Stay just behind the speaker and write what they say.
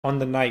On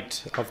the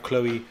night of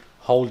Khloe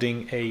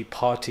holding a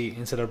party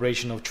in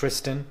celebration of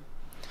Tristan,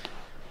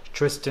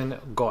 Tristan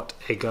got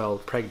a girl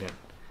pregnant.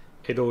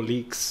 It all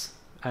leaks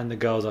and the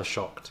girls are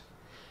shocked.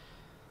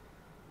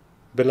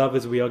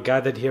 Beloveds, we are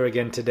gathered here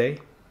again today.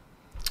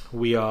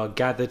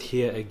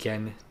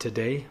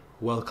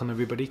 Welcome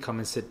everybody. Come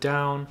and sit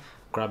down.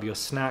 Grab your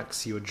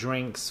snacks, your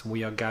drinks.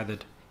 We are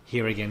gathered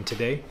here again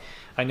today.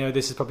 I know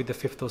this is probably the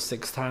 5th or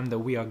 6th time that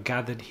we are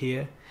gathered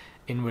here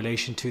in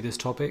relation to this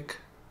topic.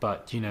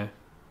 But,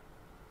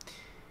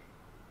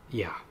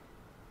 yeah.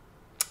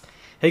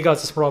 Hey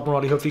guys, it's Rob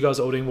Morali. Hopefully you guys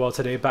are all doing well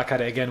today. Back at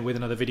it again with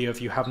another video.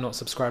 If you have not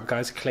subscribed,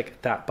 guys, click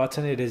that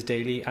button. It is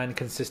daily and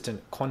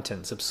consistent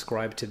content.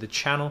 Subscribe to the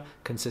channel.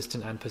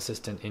 Consistent and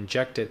persistent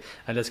injected.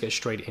 And let's get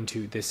straight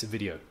into this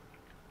video.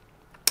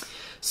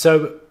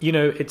 So,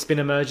 it's been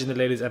emerged in the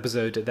latest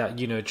episode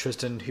that,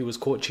 Tristan, who was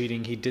caught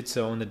cheating, he did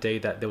so on the day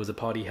that there was a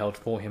party held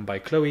for him by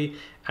Khloe.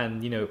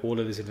 And, all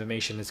of this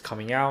information is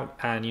coming out.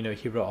 And,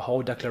 he wrote a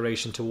whole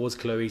declaration towards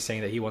Khloe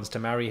saying that he wants to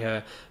marry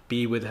her,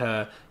 be with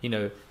her,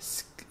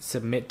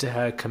 submit to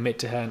her, commit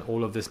to her, and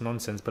all of this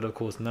nonsense. But, of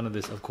course, none of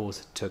this,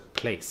 took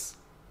place.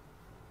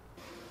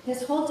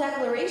 His whole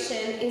declaration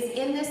is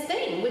in this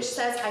thing, which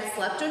says, I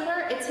slept with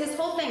her. It's his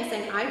whole thing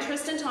saying, I,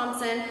 Tristan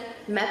Thompson,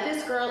 met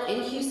this girl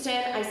in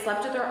Houston. I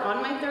slept with her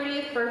on my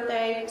 30th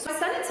birthday. So I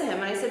sent it to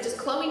him and I said, does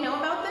Khloe know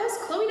about this?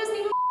 Khloe doesn't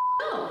even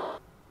know.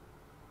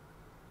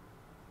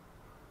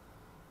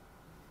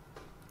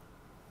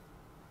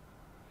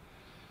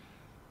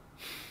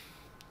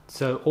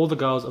 So all the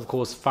girls, of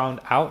course,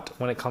 found out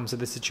when it comes to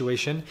this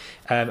situation,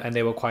 and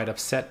they were quite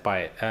upset by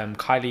it.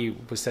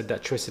 Kylie said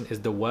that Tristan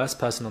is the worst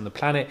person on the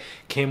planet.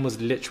 Kim was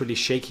literally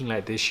shaking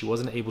like this. She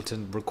wasn't able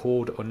to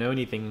record or know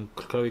anything.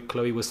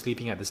 Khloe was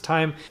sleeping at this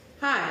time.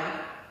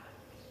 Hi.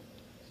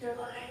 You're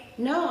lying.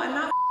 No, I'm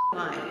not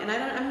lying, and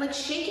I'm like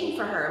shaking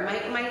for her.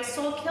 My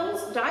soul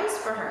dies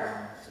for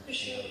her. Is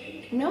she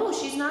awake? No,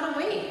 she's not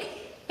awake.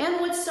 And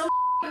what's so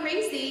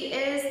crazy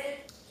is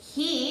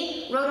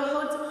he wrote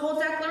a whole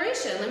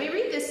declaration. Let me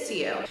read this to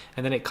you.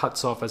 And then it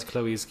cuts off as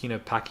Khloe's,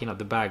 packing up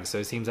the bag. So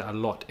it seems that a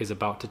lot is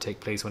about to take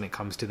place when it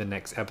comes to the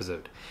next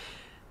episode.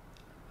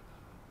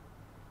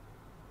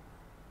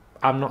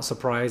 I'm not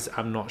surprised.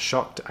 I'm not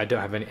shocked. I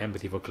don't have any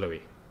empathy for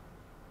Khloe.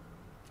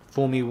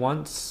 Fool me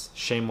once,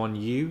 shame on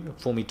you.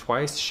 Fool me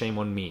twice, shame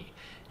on me.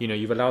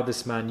 You've allowed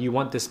this man, you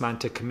want this man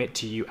to commit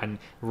to you and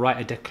write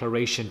a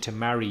declaration to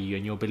marry you,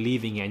 and you're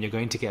believing it, and you're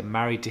going to get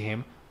married to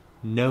him,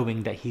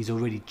 knowing that he's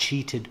already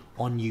cheated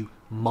on you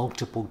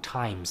multiple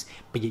times,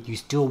 but yet you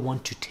still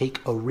want to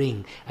take a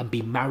ring and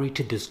be married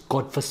to this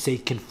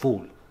godforsaken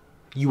fool.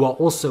 You are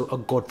also a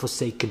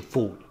godforsaken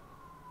fool.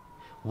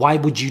 Why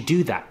would you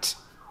do that?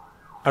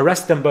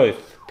 Arrest them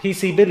both.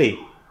 PC Billy.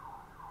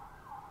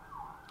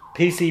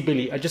 PC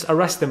Billy. Just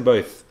arrest them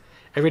both.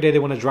 Every day they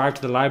want to drive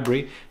to the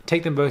library,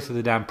 take them both to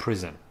the damn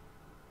prison.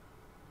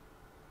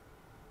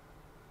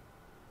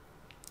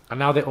 And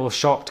now they're all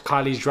shocked.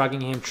 Kylie's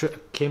dragging him.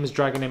 Kim's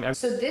dragging him.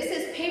 So this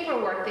is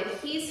paperwork that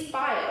he's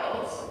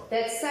filed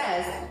that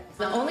says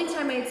the only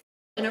time I had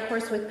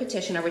intercourse with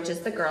petitioner, which is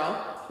the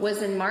girl,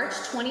 was in March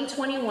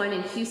 2021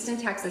 in Houston,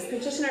 Texas.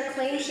 Petitioner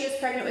claims she is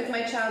pregnant with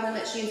my child and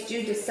that she is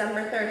due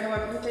December 3rd.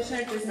 However,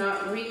 petitioner does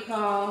not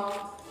recall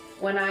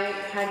when I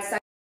had sexual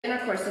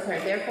intercourse with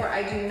her. Therefore,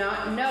 I do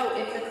not know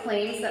if the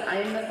claims that I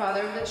am the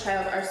father of the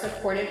child are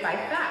supported by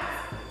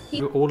facts.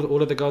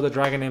 All of the girls are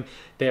dragging him.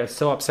 They are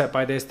so upset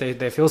by this.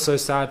 They feel so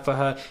sad for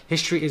her.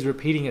 History is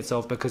repeating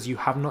itself because you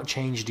have not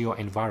changed your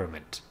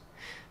environment.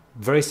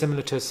 Very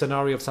similar to a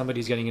scenario of somebody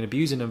who's getting an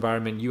abused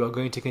environment. You are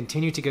going to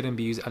continue to get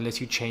abused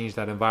unless you change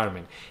that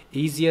environment.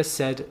 Easier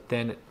said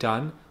than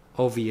done,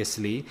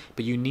 obviously.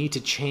 But you need to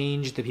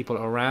change the people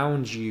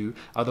around you.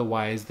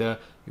 Otherwise, the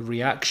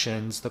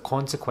reactions, the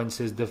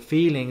consequences, the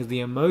feelings, the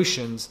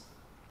emotions,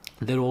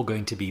 they're all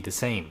going to be the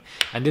same.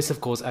 And this,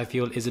 of course, I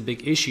feel is a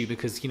big issue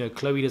because,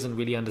 Khloe doesn't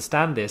really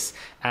understand this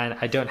and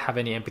I don't have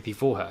any empathy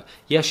for her.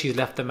 Yes, she's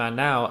left the man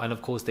now and,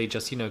 of course, they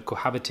just,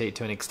 cohabitate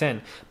to an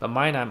extent. But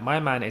my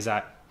man is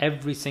at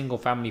every single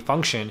family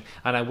function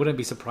and I wouldn't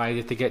be surprised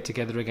if they get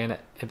together again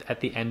at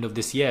the end of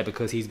this year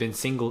because he's been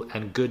single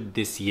and good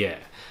this year.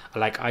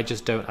 I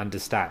just don't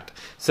understand.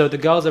 So the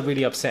girls are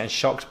really upset and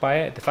shocked by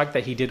it. The fact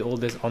that he did all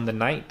this on the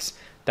night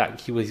that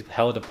he was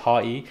held a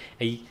party,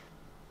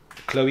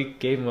 Khloe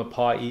gave him a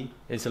party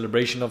in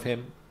celebration of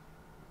him.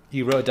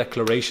 He wrote a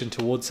declaration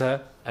towards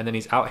her and then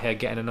he's out here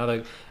getting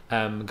another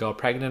girl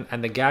pregnant.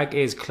 And the gag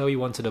is Khloe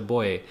wanted a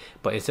boy,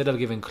 but instead of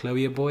giving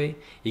Khloe a boy,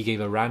 he gave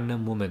a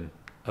random woman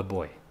a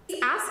boy. He's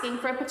asking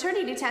for a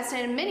paternity test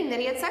and admitting that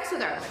he had sex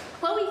with her.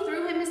 Khloe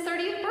threw him his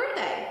 30th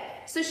birthday.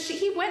 So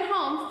he went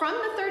home from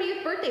the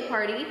 30th birthday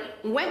party,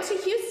 went to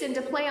Houston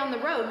to play on the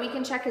road. We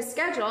can check his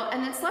schedule,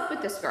 and then slept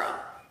with this girl.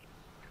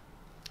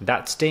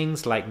 That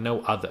stings like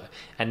no other.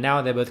 And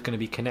now they're both going to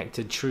be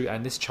connected, True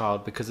and this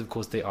child, because of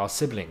course they are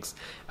siblings.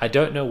 I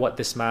don't know what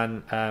this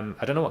man,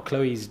 I don't know what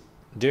Khloe's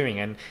doing.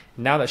 And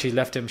now that she's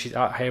left him, she's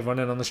out here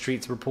running on the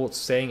streets, reports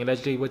saying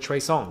allegedly with Trey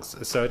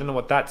Songz. So I don't know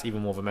what that's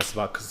even more of a mess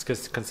about,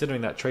 because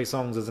considering that Trey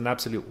Songz is an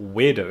absolute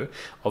weirdo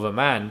of a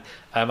man,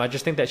 I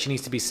just think that she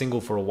needs to be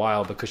single for a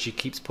while, because she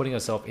keeps putting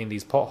herself in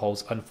these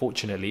potholes,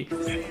 unfortunately.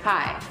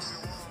 Hi.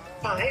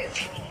 Hi.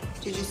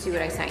 Did you see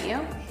what I sent you?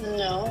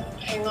 No,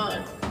 hang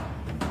on.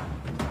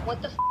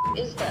 What the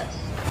is this?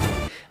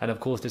 And of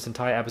course, this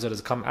entire episode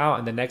has come out,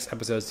 and the next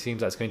episode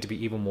seems like it's going to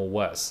be even more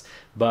worse.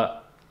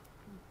 But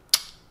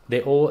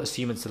they all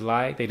assume it's a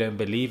lie. They don't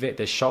believe it.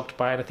 They're shocked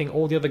by it. I think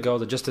all the other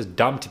girls are just as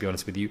dumb, to be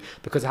honest with you,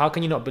 because how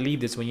can you not believe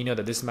this when you know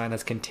that this man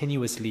has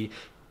continuously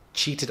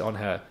cheated on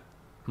her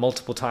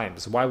multiple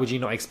times? Why would you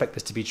not expect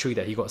this to be true,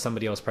 that he got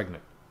somebody else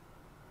pregnant?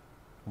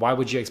 Why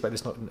would you expect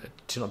this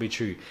to not be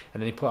true?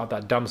 And then he put out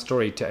that dumb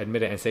story to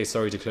admit it and say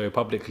sorry to Khloe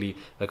publicly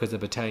because the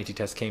paternity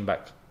test came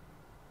back.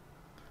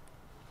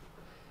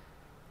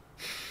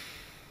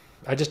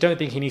 I just don't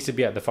think he needs to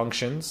be at the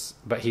functions,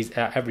 but he's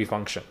at every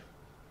function.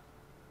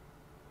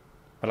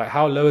 But like,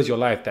 how low is your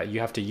life that you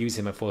have to use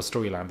him for a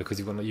storyline because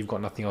you've got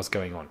nothing else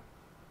going on?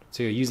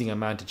 So you're using a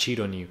man to cheat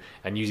on you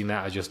and using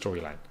that as your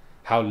storyline.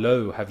 How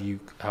low have you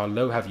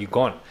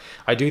gone?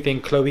 I do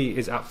think Khloe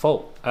is at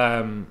fault,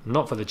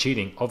 not for the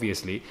cheating,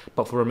 obviously,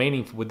 but for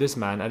remaining with this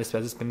man. And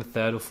it's been the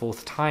third or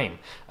fourth time.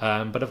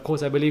 But of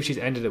course, I believe she's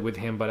ended it with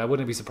him. But I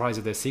wouldn't be surprised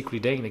if they're secretly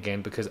dating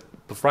again, because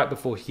right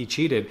before he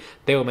cheated,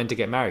 they were meant to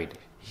get married.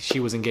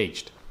 She was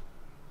engaged,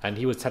 and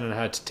he was telling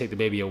her to take the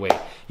baby away.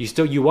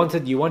 You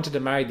wanted to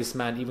marry this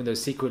man, even though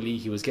secretly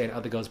he was getting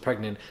other girls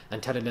pregnant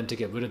and telling them to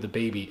get rid of the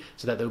baby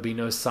so that there would be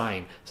no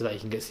sign, so that he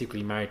can get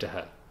secretly married to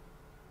her.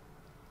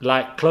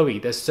 Like Khloe,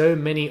 there's so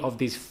many of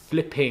these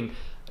flipping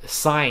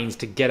signs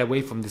to get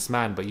away from this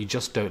man, but you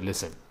just don't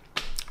listen.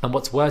 And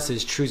what's worse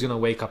is True's gonna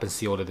wake up and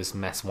see all of this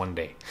mess one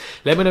day.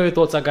 Let me know your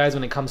thoughts are, guys,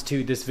 when it comes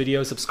to this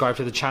video. Subscribe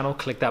to the channel,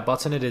 click that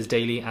button. It is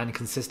daily and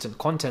consistent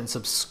content.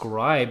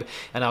 Subscribe,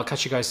 and I'll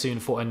catch you guys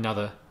soon for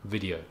another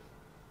video.